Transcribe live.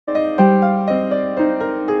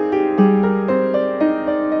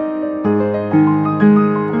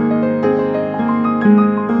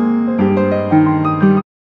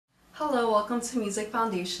welcome to Music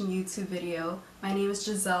Foundation YouTube video. My name is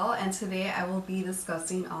Giselle and today I will be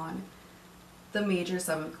discussing on the major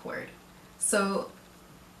 7th chord. So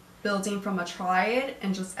building from a triad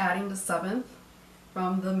and just adding the 7th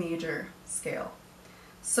from the major scale.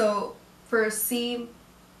 So for C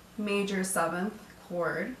major 7th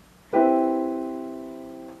chord,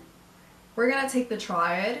 we're going to take the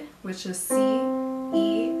triad, which is C,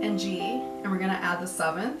 E, and G, and we're going to add the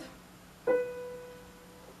 7th.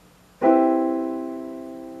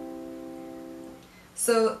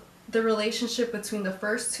 So the relationship between the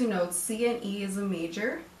first two notes, C and E, is a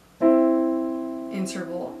major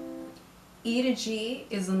interval. E to G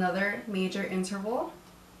is another major interval.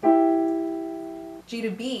 G to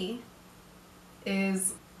B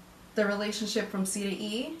is the relationship from C to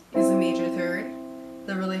E is a major third.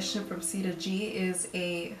 The relationship from C to G is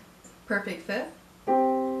a perfect fifth.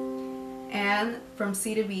 And from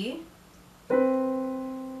C to B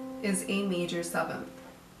is a major 7th.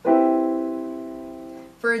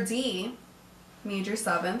 For D, major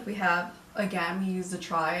 7th, we have, again, we use the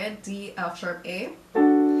triad D, F sharp, A,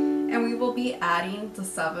 and we will be adding the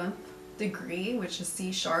 7th degree, which is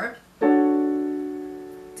C sharp,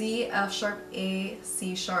 D, F sharp, A,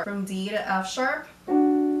 C sharp. From D to F sharp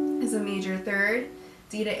is a major third,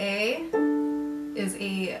 D to A is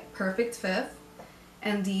a perfect fifth,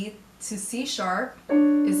 and D to C sharp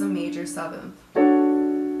is a major 7th.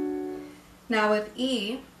 Now with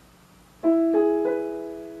E,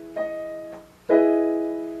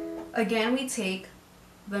 again, we take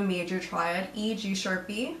the major triad E, G sharp,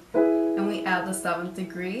 B, and we add the 7th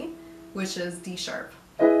degree, which is D sharp.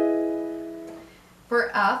 For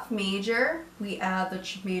F major, we add the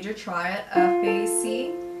major triad F, A,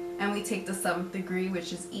 C, and we take the 7th degree,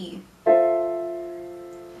 which is E.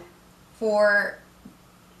 For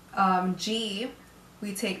G,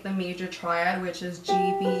 we take the major triad, which is G,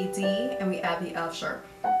 B, D, and we add the F sharp,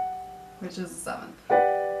 which is the 7th.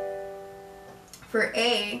 For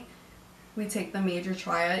A, we take the major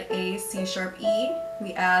triad A, C sharp, E,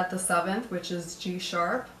 we add the 7th, which is G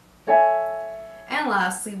sharp. And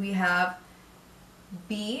lastly, we have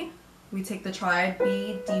B, we take the triad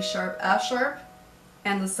B, D sharp, F sharp,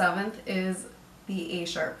 and the 7th is the A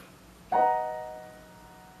sharp.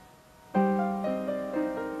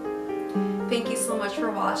 Thank you so much for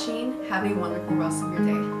watching. Have a wonderful rest of your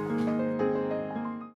day.